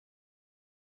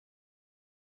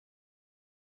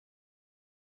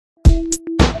Moo.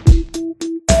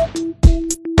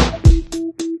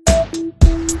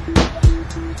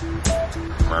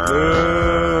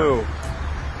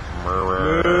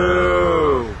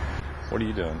 Moo. What are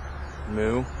you doing?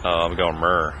 Moo. Oh, I'm going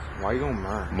murr. Why are you going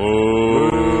murr?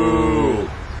 Moo.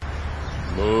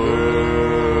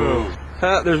 Moo.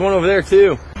 Ha, there's one over there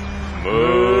too.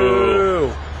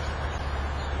 Moo.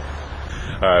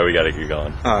 Alright, we gotta get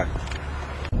going. Alright.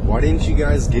 Why didn't you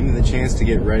guys give me the chance to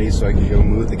get ready so I could go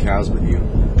moo the cows with you?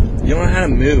 You don't know how to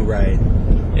moo, right?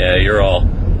 Yeah, you're all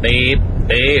beep,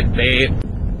 beep, beep.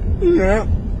 Yeah.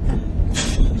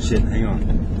 Shit, hang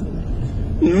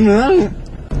on. No.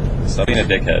 Stop being a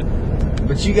dickhead.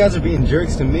 But you guys are being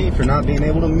jerks to me for not being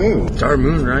able to moo. It's our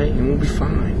moon, right? And we'll be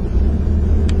fine.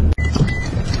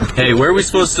 Hey, where are we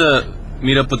supposed to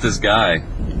meet up with this guy?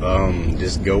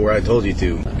 Just go where I told you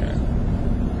to. Okay.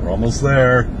 We're almost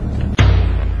there.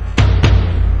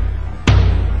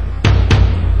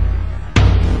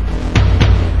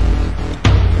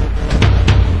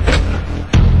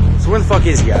 So where the fuck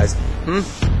is he, guys?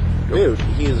 Dude,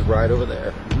 he is right over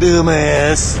there.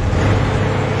 Dumbass.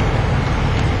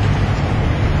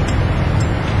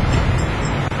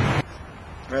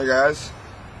 Hey guys.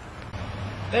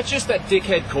 That's just that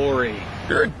dickhead Corey.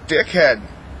 You're a dickhead.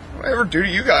 What did I ever do to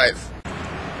you guys?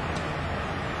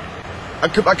 I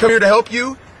come here to help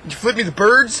you? You flip me the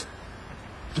birds?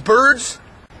 The birds?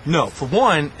 No, for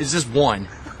one, it's just one.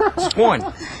 Just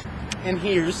one. And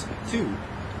here's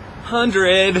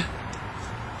 100.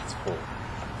 It's 4.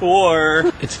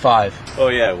 4. It's 5. Oh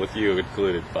yeah, with you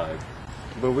included 5.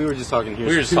 But we were just talking here.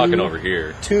 We were just talking over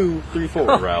here. 2, 3,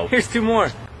 4. Ralph. Here's 2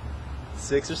 more.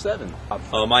 6 or 7.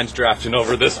 Oh, mine's drafting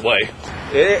over this way.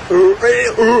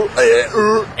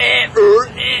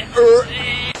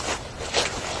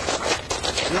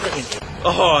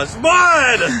 Oh, it's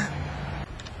mud!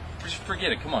 Just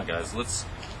forget it. Come on, guys. Let's...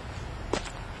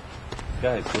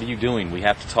 Guys, what are you doing? We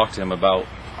have to talk to him about...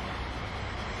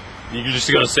 You're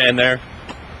just gonna stand there?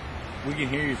 We can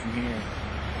hear you from here.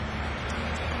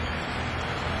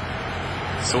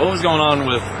 So what was going on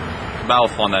with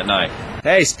Balph on that night?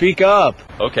 Hey, speak up.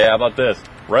 Okay, how about this?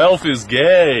 Ralph is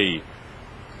gay.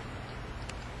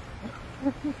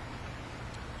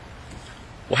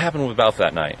 What happened with Balph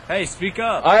that night? Hey, speak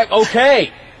up.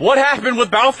 Okay, what happened with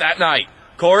Balph that night?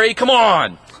 Corey, come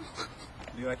on.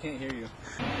 Dude, I can't hear you.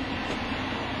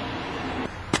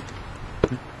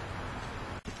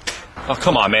 Oh,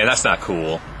 come on, man, that's not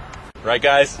cool. Right,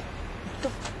 guys?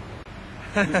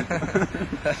 Who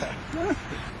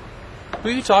are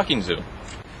you talking to?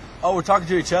 Oh, we're talking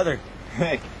to each other.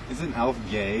 Hey, isn't Alf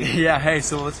gay? Yeah, hey,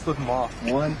 so let's flip him off.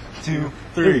 1, 2,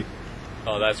 3.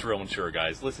 Oh, that's real mature,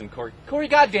 guys. Listen, Corey. Corey,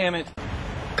 goddammit.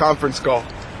 Conference call.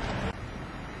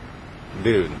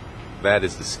 Dude, that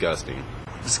is disgusting.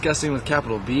 Disgusting with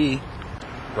capital B.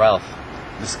 Ralph,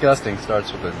 disgusting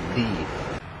starts with a D.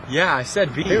 Yeah, I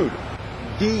said B. Dude,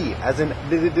 D as in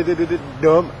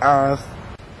dumb ass.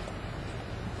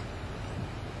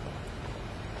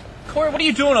 Corey, what are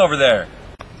you doing over there?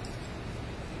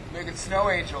 Making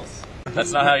snow angels.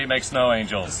 That's not how you make snow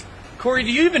angels. Corey,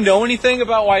 do you even know anything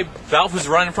about why Balph was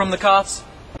running from the cops?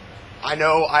 I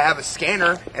know I have a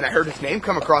scanner, and I heard his name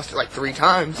come across it like 3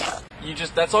 times.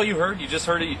 That's all you heard? You just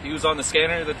heard he was on the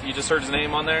scanner, that you just heard his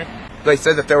name on there? They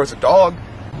said that there was a dog.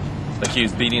 Like he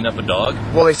was beating up a dog?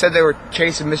 Well, they said they were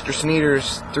chasing Mr.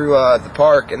 Sneeders through the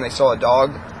park, and they saw a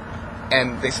dog,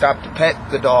 and they stopped to pet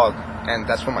the dog, and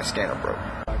that's when my scanner broke.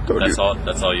 That's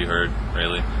all you heard,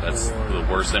 really? That's the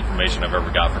worst information I've ever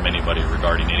got from anybody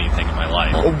regarding anything in my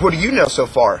life. Well, what do you know so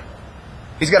far?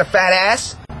 He's got a fat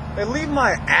ass? Hey, leave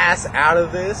my ass out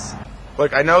of this.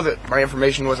 Look, I know that my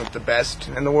information wasn't the best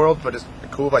in the world, but is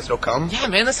it cool if I still come? Yeah,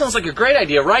 man, that sounds like a great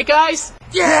idea, right, guys?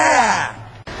 Yeah!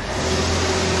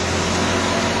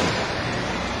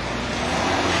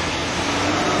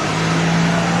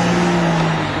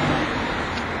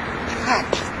 God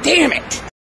damn it!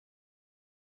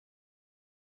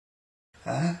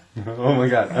 Huh? Oh my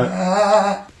god.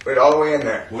 Wait, all the way in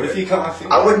there. What if you come off?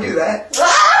 I wouldn't do that.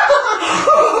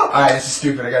 Alright, this is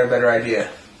stupid. I got a better idea.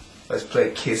 Let's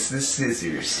play Kiss the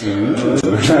Scissors.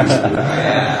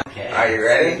 Yeah. Are you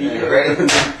ready? You ready?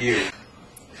 You.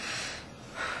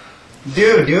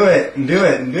 Dude, do it. Do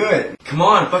it. Do it. Come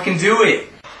on, fucking do it.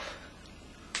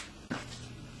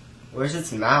 Where's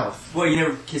its mouth? What, you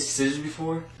never kissed scissors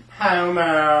before? I don't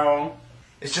know.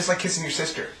 It's just like kissing your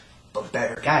sister, but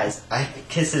better. Guys, I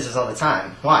kiss scissors all the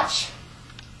time. Watch.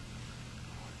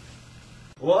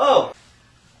 Whoa!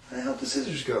 Where the hell did the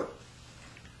scissors go?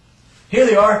 Here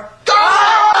they are.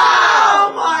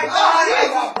 Oh my god!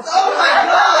 Oh my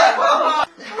god!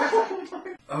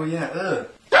 Oh yeah, ugh.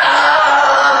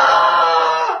 Ah!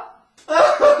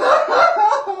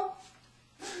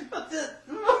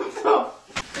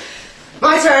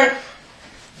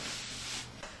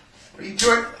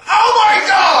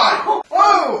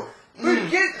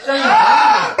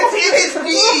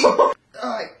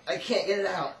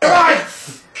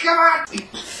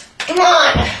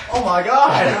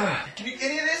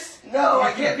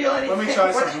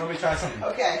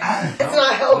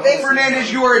 not helping.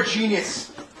 Fernandez, you are a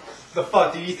genius. The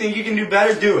fuck? Do you think you can do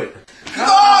better? Do it.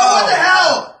 Oh, what the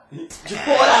hell? Just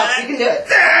pull it out. You can do it.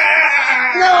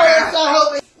 No, it's not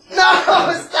helping. No,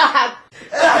 stop.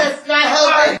 That's not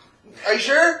helping. Are you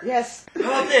sure? Yes. How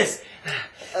about this?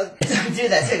 Don't do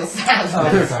that, tickle stop.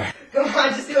 Sorry. Come on,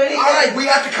 just do anything. Alright, we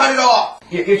have to cut it off.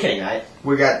 You're kidding, right?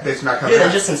 We got this not coming Dude,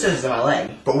 off. there's just some scissors in my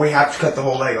leg. But we have to cut the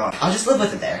whole leg off. I'll just live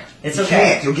with it there. It's You okay.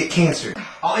 can't. You'll get cancer.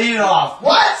 I'll eat it off.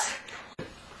 What?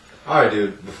 Alright,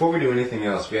 dude, before we do anything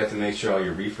else, we have to make sure all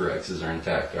your reefer X's are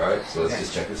intact, alright? So let's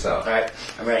just check this out. Alright,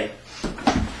 I'm ready.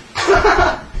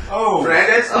 Oh.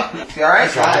 Fernandez? You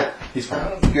alright? Got it. He's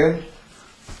fine. Good.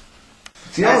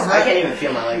 See, Guys, I can't even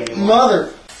feel my leg anymore.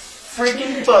 Mother.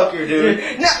 Freaking fucker, dude.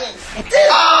 No!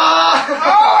 Ah! Oh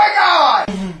my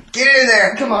god! Get in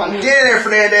there. Come on. Get in there,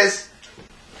 Fernandez.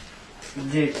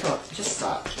 Dude, come on, just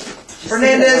stop. Just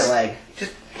Fernandez. stick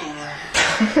it in my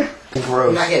leg. I'm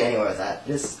Gross. not getting anywhere with that.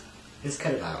 Just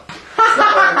cut it out.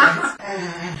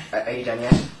 Are you done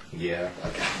yet? Yeah.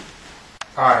 Okay.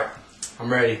 Alright. I'm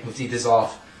ready. Let's eat this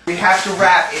off. We have to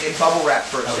wrap it in bubble wrap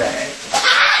first, okay?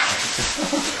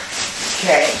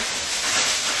 Okay.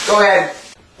 Go ahead.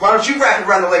 Why don't you wrap it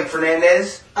around the leg,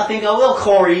 Fernandez? I think I will,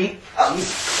 Corey. Oh,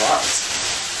 Jesus Christ.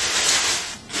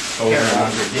 Hold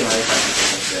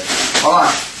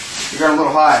on. You're going a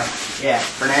little high. Yeah.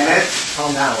 Fernandez?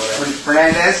 Calm down a little bit.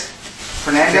 Fernandez?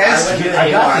 Fernandez?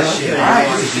 I got this shit. Alright,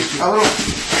 a little.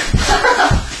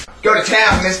 Go to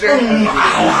town, mister.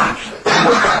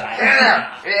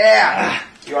 Yeah.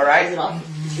 You alright?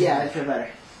 Yeah, I feel better.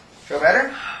 Feel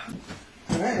better?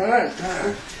 Alright.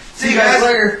 See you guys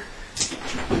later.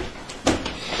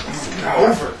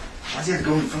 Over. Why's he have to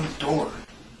go in front of the door?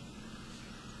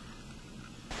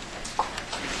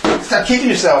 Stop kicking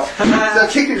yourself. Stop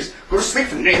kicking yourself. Go to sleep,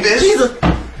 Fernandez. Jesus.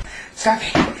 Stop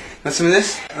it. Want some of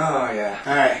this? Oh, yeah.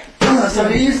 Alright. Stop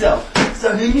doing yourself.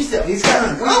 Stop doing yourself. He's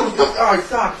coming. Oh,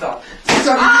 stop. Stop doing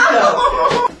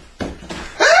yourself.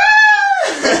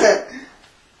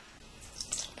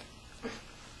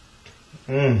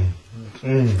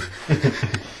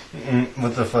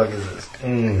 What the fuck is this?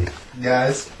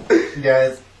 Guys,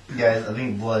 I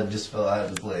think blood just fell out of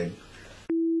his leg.